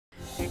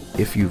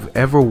If you've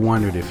ever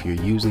wondered if you're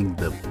using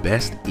the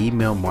best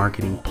email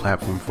marketing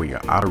platform for your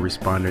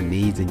autoresponder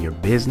needs in your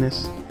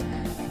business,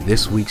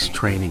 this week's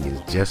training is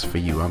just for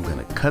you. I'm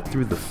going to cut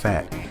through the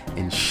fat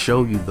and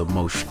show you the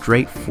most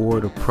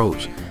straightforward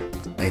approach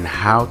and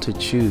how to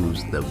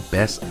choose the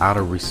best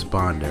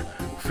autoresponder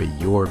for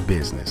your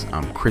business.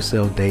 I'm Chris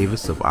L.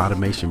 Davis of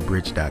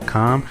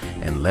AutomationBridge.com,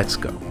 and let's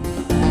go.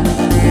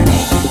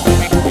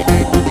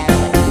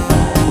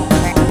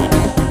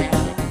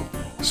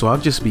 So I'll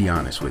just be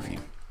honest with you.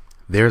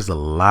 There's a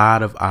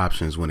lot of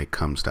options when it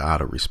comes to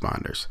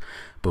autoresponders,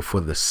 but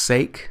for the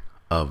sake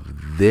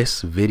of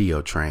this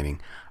video training,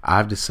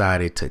 I've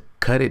decided to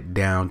cut it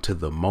down to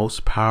the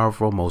most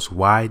powerful, most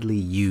widely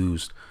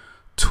used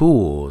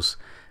tools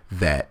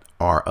that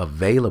are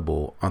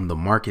available on the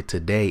market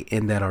today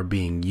and that are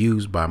being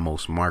used by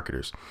most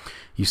marketers.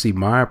 You see,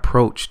 my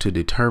approach to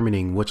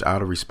determining which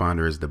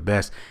autoresponder is the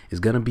best is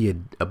going to be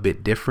a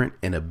bit different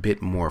and a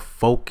bit more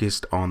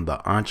focused on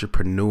the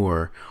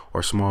entrepreneur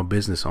or small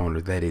business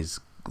owner that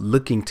is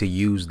looking to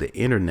use the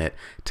internet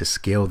to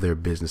scale their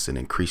business and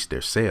increase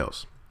their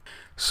sales.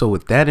 So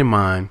with that in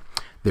mind,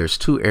 there's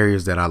two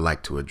areas that I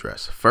like to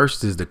address.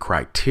 First is the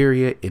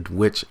criteria in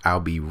which I'll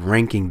be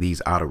ranking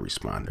these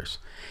autoresponders.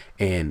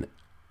 And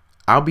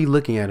I'll be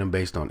looking at them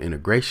based on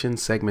integration,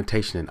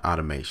 segmentation, and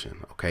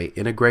automation. Okay,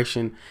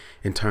 integration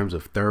in terms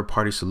of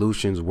third-party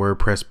solutions,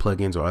 WordPress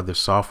plugins, or other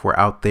software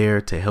out there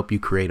to help you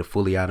create a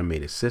fully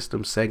automated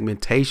system.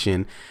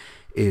 Segmentation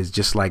is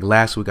just like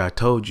last week I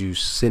told you,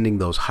 sending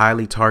those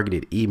highly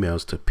targeted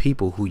emails to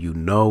people who you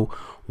know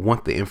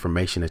want the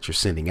information that you're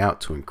sending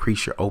out to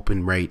increase your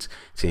open rates,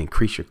 to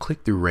increase your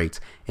click-through rates,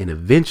 and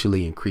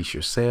eventually increase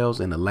your sales.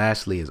 And then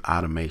lastly is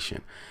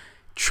automation.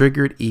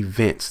 Triggered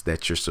events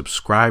that your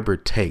subscriber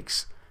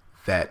takes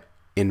that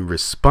in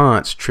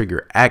response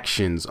trigger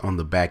actions on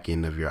the back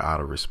end of your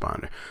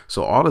autoresponder.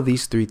 So all of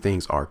these three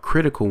things are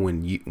critical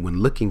when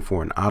looking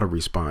for an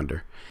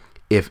autoresponder.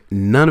 If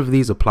none of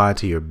these apply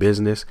to your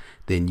business,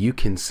 then you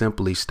can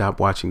simply stop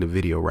watching the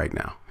video right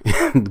now.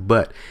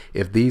 But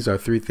if these are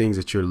three things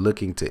that you're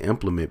looking to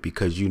implement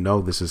because you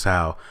know this is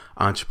how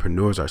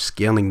entrepreneurs are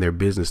scaling their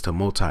business to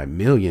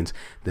multi-millions,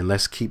 then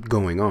let's keep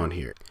going on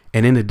here.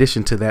 And in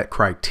addition to that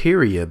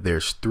criteria,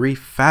 there's three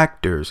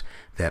factors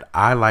that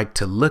I like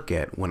to look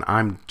at when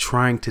I'm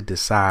trying to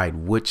decide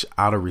which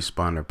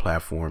autoresponder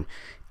platform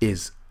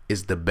is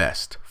the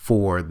best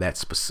for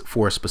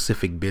a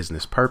specific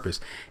business purpose.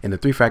 And the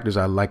three factors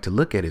I like to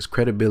look at is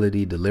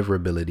credibility,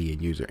 deliverability,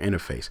 and user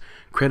interface.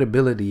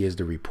 Credibility is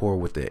the rapport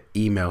with the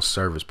email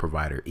service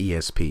provider,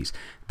 ESPs.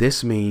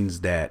 This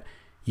means that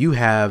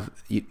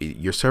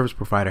your service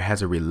provider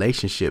has a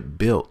relationship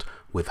built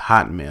with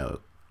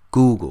Hotmail,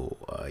 Google,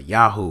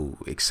 Yahoo,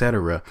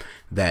 etc.,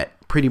 that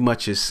pretty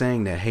much is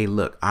saying that, hey,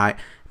 look,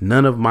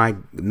 none of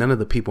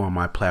the people on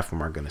my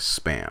platform are going to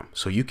spam.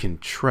 So you can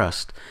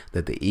trust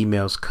that the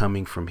emails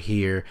coming from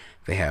here,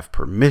 they have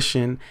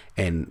permission,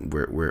 and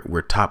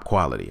we're top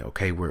quality.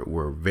 Okay,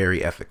 we're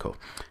very ethical.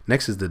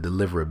 Next is the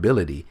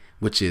deliverability,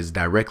 which is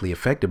directly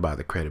affected by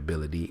the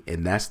credibility,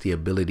 and that's the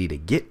ability to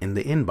get in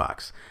the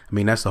inbox. I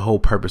mean, that's the whole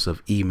purpose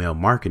of email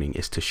marketing,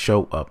 is to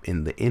show up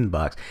in the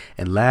inbox.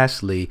 And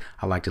lastly,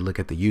 I like to look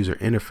at the user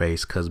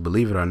interface, because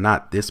believe it or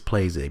not, this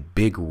plays a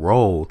big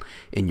role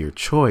in your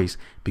choice,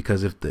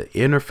 because if the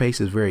interface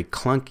is very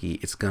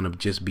clunky, it's going to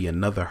just be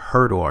another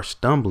hurdle or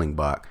stumbling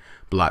block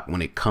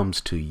when it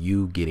comes to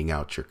you getting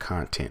out your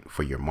content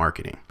for your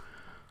marketing.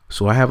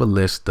 So I have a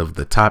list of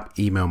the top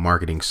email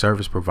marketing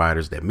service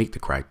providers that meet the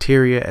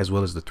criteria, as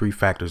well as the three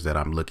factors that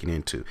I'm looking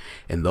into.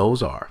 And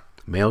those are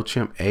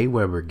Mailchimp,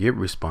 Aweber,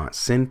 GetResponse,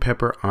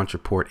 SendPepper,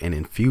 Ontraport, and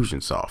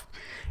Infusionsoft.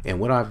 And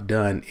what I've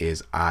done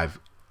is I've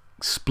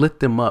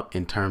split them up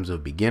in terms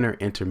of beginner,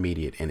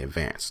 intermediate, and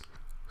advanced.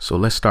 So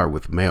let's start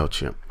with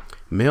Mailchimp.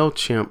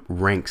 Mailchimp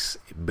ranks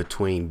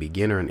between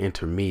beginner and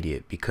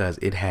intermediate because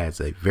it has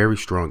a very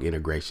strong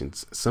integration.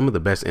 Some of the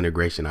best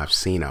integration I've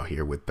seen out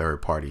here with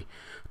third-party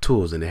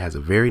tools, and it has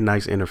a very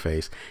nice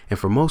interface. And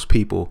for most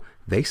people,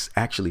 they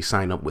actually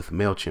sign up with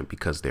Mailchimp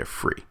because they're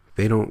free.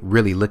 They don't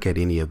really look at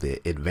any of the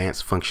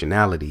advanced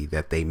functionality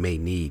that they may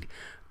need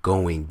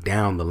going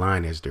down the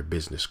line as their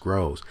business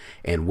grows.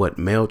 And what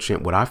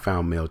I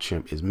found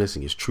Mailchimp is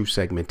missing is true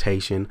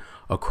segmentation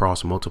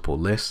across multiple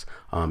lists.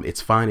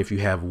 It's fine if you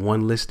have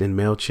one list in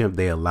Mailchimp,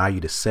 they allow you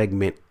to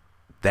segment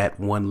that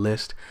one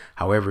list.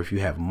 However, if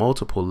you have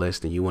multiple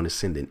lists and you want to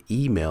send an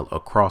email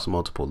across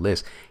multiple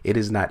lists, it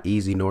is not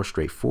easy nor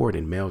straightforward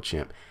in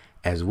Mailchimp.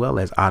 As well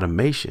as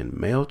automation,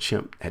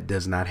 Mailchimp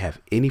does not have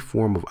any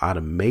form of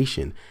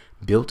automation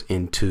built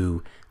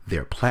into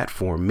their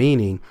platform,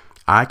 meaning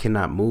I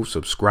cannot move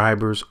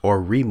subscribers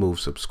or remove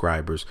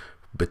subscribers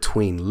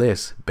between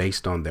lists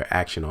based on their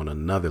action on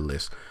another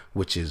list,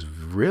 which is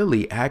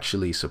really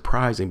actually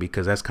surprising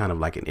because that's kind of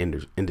like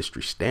an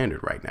industry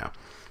standard right now.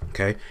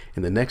 Okay,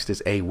 and the next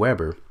is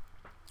Aweber.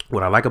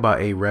 What I like about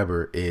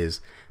Aweber is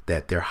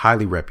that they're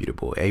highly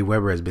reputable.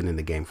 Aweber has been in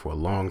the game for a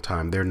long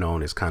time. They're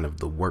known as kind of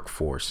the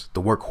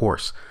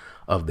workhorse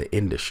of the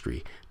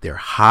industry. They're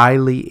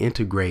highly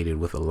integrated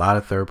with a lot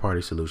of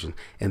third-party solutions,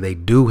 and they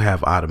do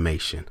have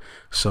automation.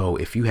 So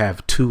if you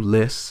have 2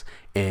 lists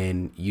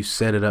and you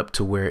set it up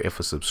to where if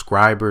a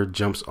subscriber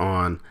jumps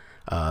on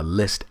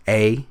list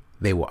A,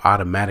 they will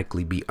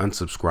automatically be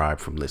unsubscribed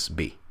from list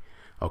B.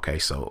 Okay,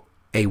 so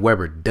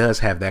Aweber does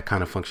have that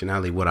kind of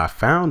functionality. What I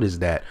found is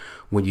that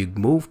when you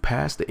move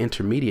past the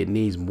intermediate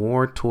needs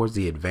more towards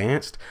the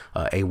advanced,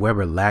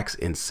 Aweber lacks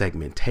in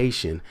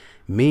segmentation,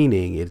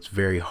 meaning it's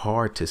very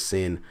hard to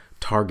send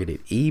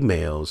targeted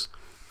emails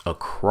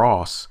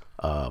across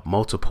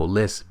multiple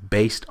lists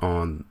based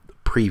on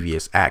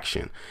previous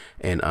action.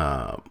 And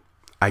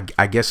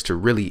I guess to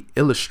really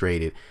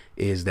illustrate it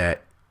is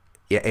that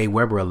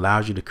Aweber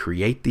allows you to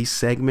create these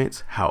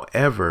segments.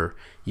 However,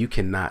 you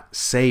cannot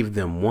save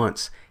them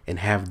once and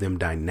have them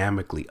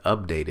dynamically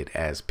updated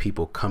as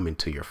people come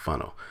into your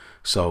funnel.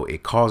 So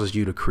it causes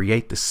you to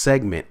create the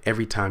segment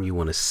every time you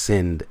want to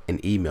send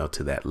an email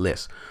to that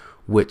list,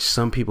 which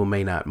some people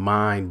may not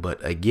mind.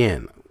 But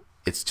again,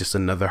 it's just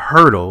another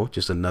hurdle,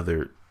 just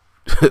another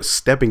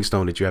stepping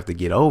stone that you have to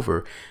get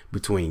over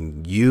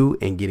between you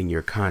and getting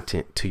your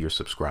content to your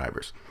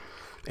subscribers.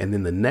 And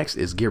then the next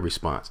is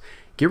GetResponse.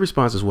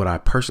 GetResponse is what I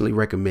personally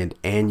recommend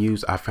and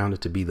use. I found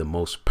it to be the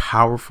most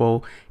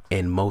powerful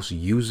and most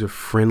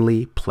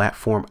user-friendly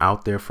platform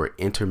out there for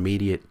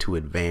intermediate to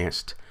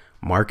advanced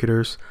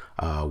marketers.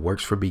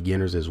 Works for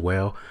beginners as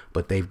well,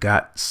 but they've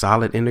got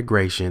solid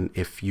integration.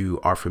 If you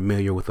are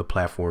familiar with a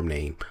platform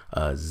named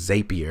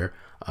Zapier,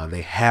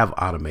 they have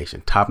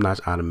automation,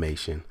 top-notch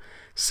automation,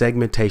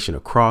 segmentation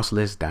across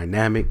lists,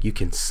 dynamic. You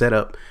can set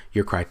up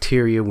your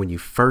criteria when you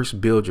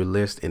first build your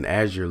list, and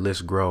as your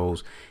list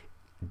grows,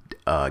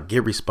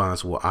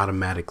 GetResponse will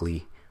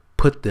automatically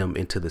put them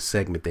into the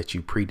segment that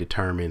you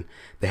predetermine.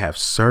 They have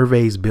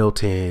surveys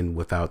built in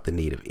without the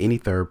need of any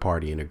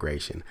third-party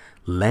integration,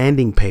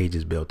 landing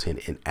pages built in,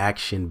 and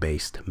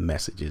action-based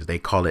messages. They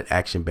call it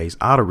action-based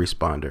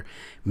autoresponder,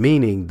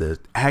 meaning the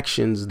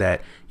actions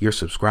that your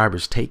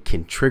subscribers take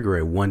can trigger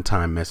a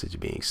one-time message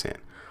being sent.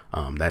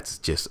 That's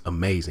just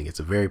amazing. It's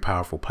a very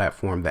powerful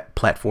platform.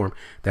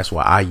 That's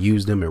why I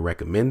use them and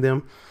recommend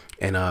them.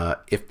 And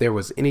if there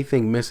was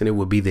anything missing, it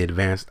would be the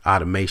advanced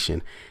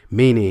automation,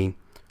 meaning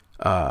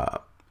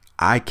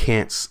I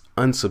can't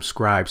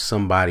unsubscribe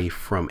somebody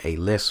from a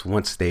list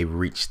once they've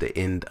reached the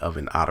end of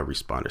an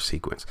autoresponder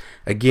sequence.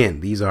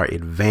 Again, these are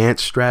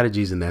advanced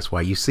strategies, and that's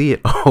why you see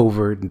it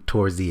over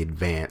towards the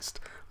advanced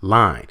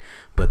line.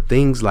 But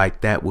things like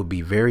that would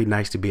be very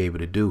nice to be able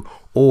to do,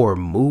 or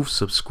move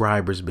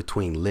subscribers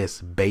between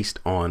lists based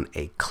on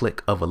a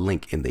click of a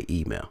link in the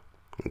email.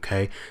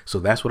 Okay, so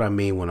that's what I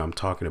mean when I'm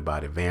talking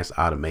about advanced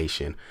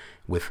automation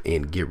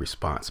within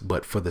GetResponse.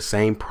 But for the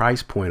same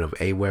price point of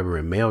Aweber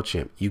and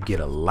Mailchimp, you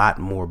get a lot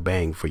more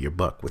bang for your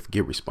buck with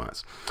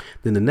GetResponse.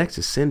 Then the next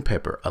is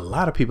SendPepper. A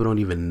lot of people don't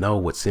even know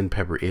what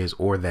SendPepper is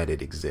or that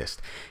it exists.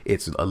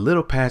 It's a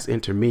little past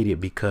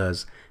intermediate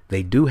because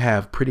they do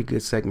have pretty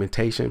good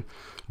segmentation,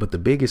 but the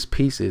biggest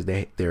piece is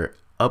they're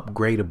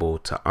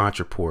upgradable to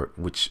Ontraport,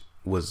 which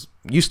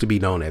used to be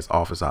known as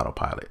Office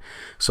Autopilot.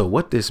 So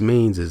what this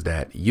means is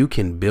that you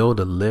can build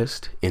a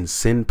list in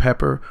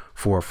SendPepper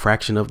for a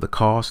fraction of the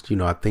cost. You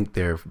know, I think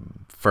their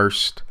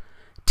first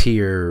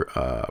tier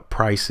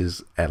price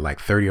is at like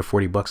 30 or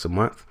 40 bucks a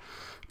month.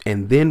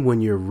 And then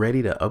when you're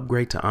ready to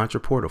upgrade to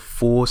Ontraport, a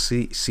full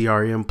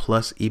CRM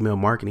plus email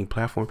marketing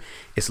platform,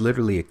 it's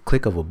literally a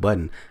click of a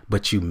button,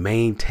 but you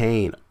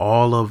maintain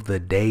all of the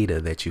data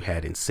that you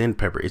had in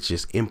SendPepper. It's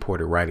just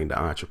imported right into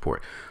Ontraport.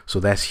 So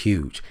that's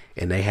huge.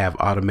 And they have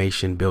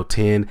automation built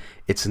in.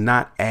 It's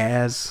not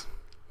as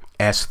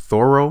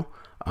thorough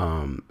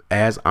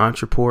as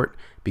Ontraport,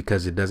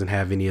 because it doesn't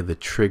have any of the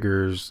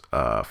triggers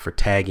for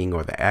tagging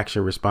or the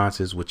action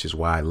responses, which is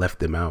why I left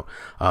them out.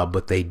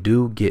 But they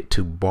do get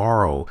to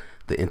borrow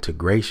the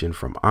integration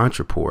from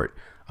Ontraport,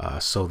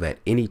 so that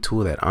any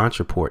tool that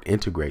Ontraport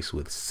integrates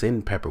with,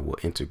 SendPepper will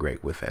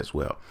integrate with as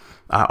well.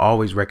 I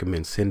always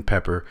recommend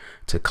SendPepper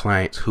to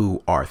clients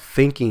who are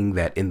thinking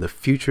that in the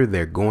future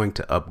they're going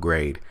to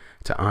upgrade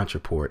to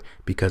Ontraport,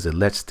 because it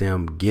lets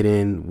them get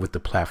in with the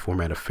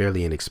platform at a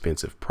fairly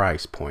inexpensive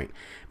price point,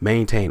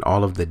 maintain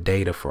all of the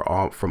data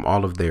from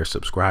all of their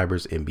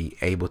subscribers, and be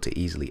able to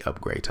easily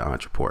upgrade to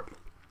Ontraport.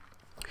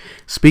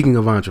 Speaking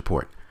of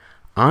Ontraport,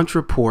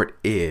 Ontraport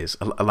is,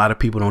 a lot of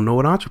people don't know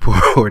what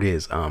Ontraport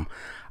is.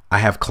 I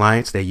have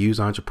clients that use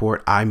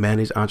Ontraport. I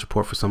manage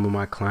Ontraport for some of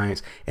my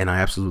clients, and I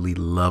absolutely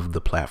love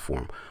the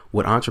platform.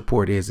 What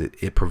Ontraport is,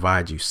 it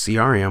provides you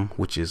CRM,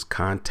 which is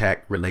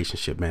contact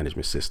relationship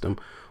management system,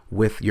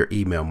 with your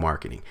email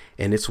marketing.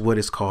 And it's what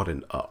is called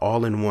an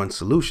all-in-one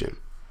solution.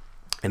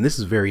 And this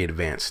is very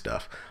advanced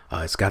stuff.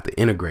 It's got the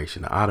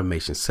integration, the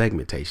automation,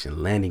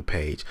 segmentation, landing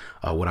page.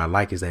 What I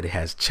like is that it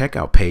has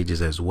checkout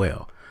pages as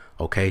well.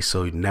 Okay,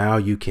 so now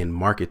you can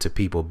market to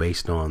people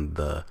based on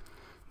the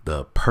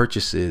the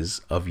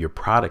purchases of your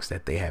products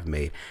that they have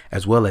made,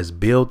 as well as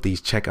build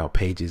these checkout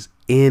pages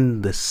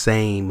in the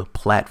same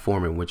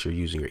platform in which you're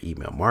using your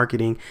email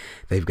marketing.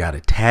 They've got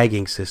a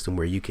tagging system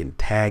where you can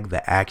tag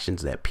the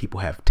actions that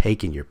people have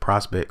taken, your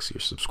prospects,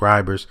 your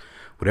subscribers,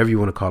 whatever you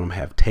want to call them,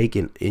 have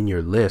taken in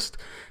your list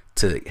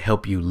to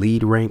help you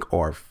lead rank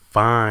or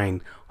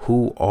find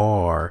who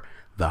are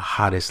the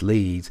hottest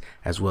leads,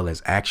 as well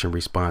as action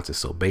responses.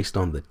 So based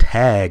on the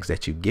tags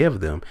that you give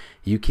them,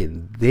 you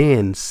can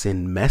then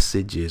send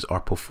messages or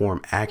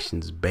perform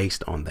actions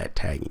based on that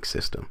tagging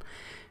system.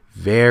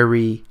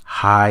 Very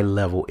high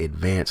level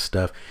advanced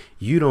stuff.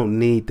 You don't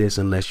need this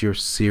unless you're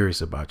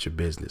serious about your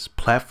business.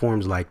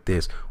 Platforms like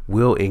this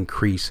will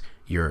increase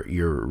your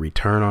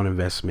return on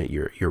investment,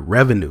 your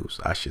revenues,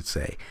 I should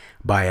say,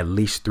 by at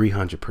least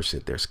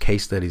 300%. There's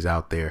case studies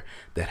out there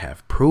that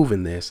have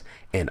proven this,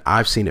 and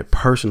I've seen it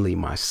personally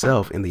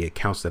myself in the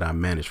accounts that I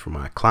manage for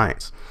my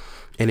clients.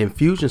 And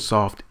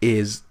Infusionsoft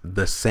is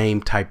the same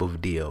type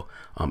of deal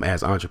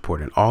as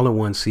Ontraport, an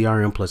all-in-one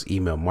CRM plus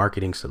email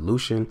marketing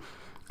solution.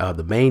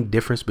 The main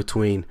difference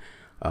between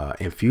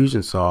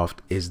Infusionsoft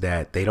is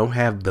that they don't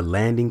have the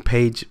landing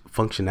page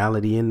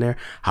functionality in there.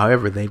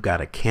 However, they've got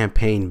a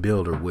campaign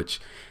builder, which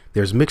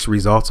there's mixed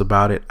results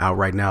about it out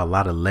right now. A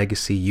lot of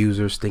legacy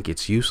users think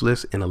it's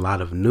useless, and a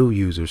lot of new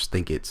users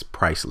think it's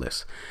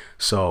priceless.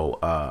 So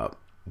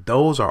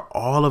those are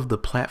all of the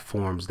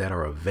platforms that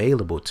are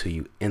available to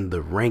you in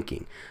the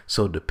ranking.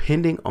 So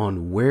depending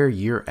on where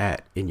you're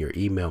at in your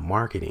email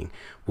marketing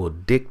will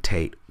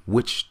dictate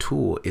which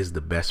tool is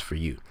the best for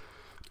you.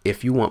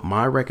 If you want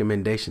my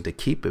recommendation to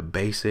keep it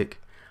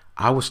basic,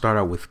 I would start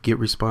out with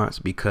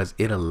GetResponse, because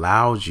it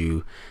allows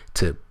you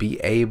to be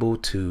able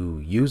to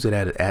use it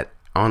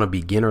on a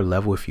beginner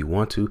level if you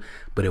want to,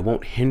 but it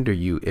won't hinder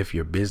you if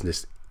your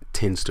business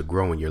tends to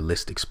grow and your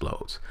list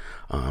explodes.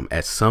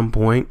 At some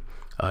point,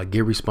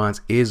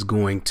 GetResponse is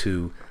going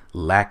to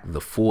lack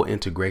the full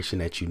integration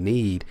that you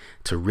need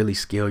to really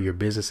scale your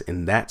business,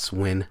 and that's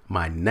when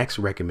my next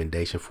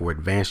recommendation for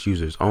advanced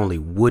users only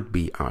would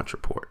be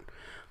Ontraport.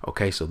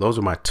 Okay, so those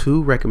are my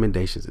two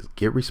recommendations: is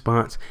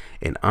GetResponse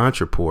and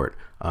Ontraport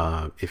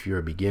if you're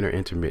a beginner,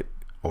 intermediate,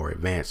 or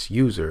advanced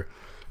user.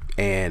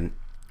 And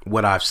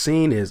what I've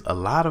seen is a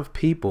lot of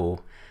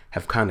people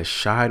have kind of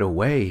shied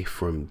away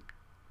from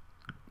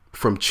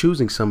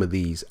choosing some of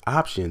these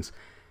options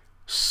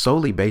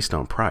solely based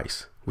on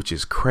price, which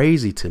is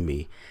crazy to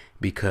me,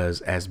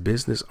 because as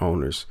business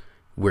owners,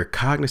 we're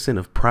cognizant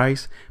of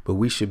price, but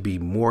we should be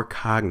more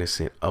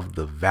cognizant of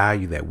the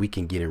value that we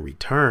can get in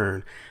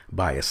return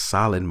by a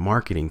solid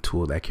marketing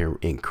tool that can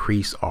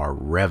increase our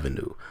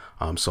revenue.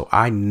 So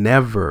I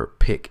never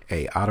pick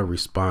a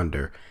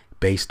autoresponder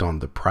based on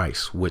the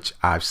price, which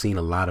I've seen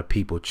a lot of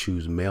people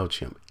choose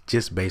Mailchimp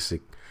just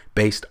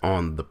based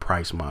on the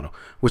price model,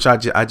 which I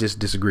just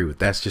disagree with.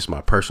 That's just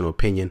my personal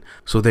opinion.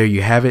 So there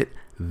you have it.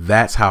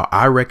 That's how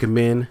I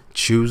recommend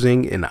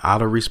choosing an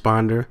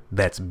autoresponder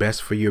that's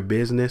best for your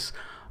business.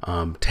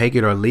 Take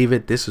it or leave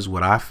it. This is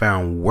what I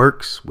found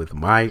works with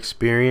my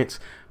experience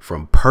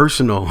from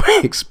personal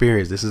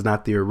experience. This is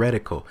not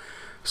theoretical.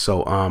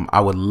 So I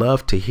would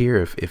love to hear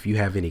if you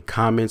have any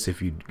comments,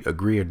 if you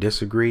agree or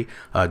disagree.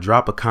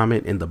 Drop a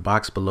comment in the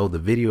box below the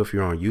video if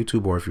you're on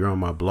YouTube, or if you're on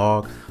my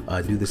blog,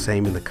 do the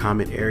same in the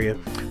comment area.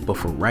 But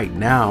for right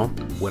now,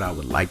 what I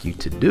would like you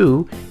to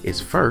do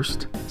is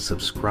first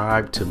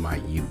subscribe to my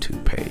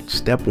YouTube page.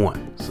 Step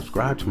one,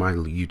 subscribe to my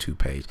YouTube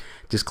page.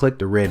 Just click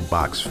the red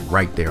box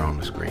right there on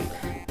the screen.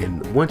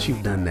 And once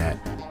you've done that,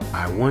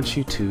 I want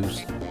you to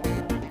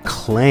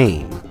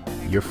claim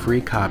your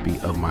free copy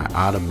of my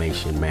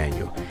automation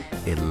manual.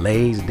 It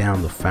lays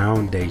down the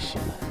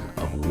foundation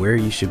of where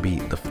you should be,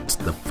 the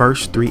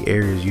first 3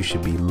 areas you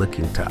should be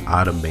looking to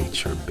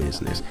automate your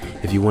business.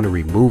 If you want to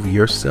remove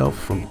yourself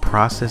from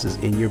processes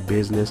in your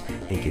business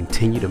and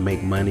continue to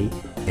make money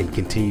and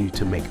continue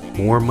to make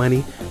more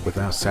money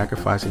without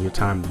sacrificing your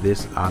time,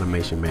 this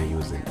automation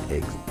manual is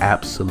an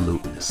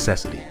absolute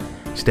necessity.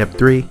 Step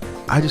 3,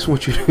 I just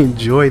want you to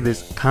enjoy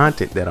this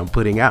content that I'm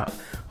putting out.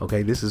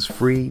 Okay, this is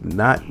free,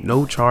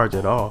 no charge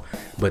at all,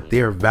 but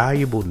there are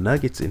valuable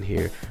nuggets in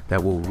here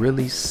that will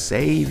really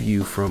save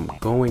you from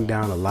going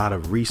down a lot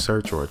of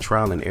research or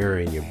trial and error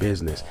in your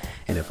business.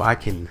 And if I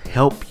can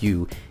help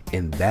you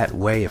in that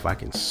way, if I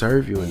can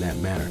serve you in that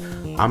manner,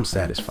 I'm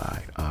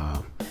satisfied.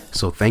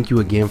 So thank you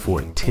again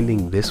for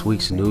attending this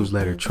week's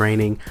newsletter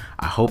training.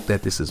 I hope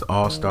that this is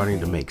all starting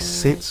to make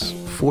sense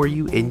for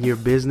you in your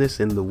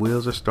business and the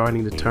wheels are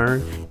starting to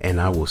turn,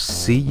 and I will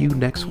see you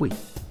next week.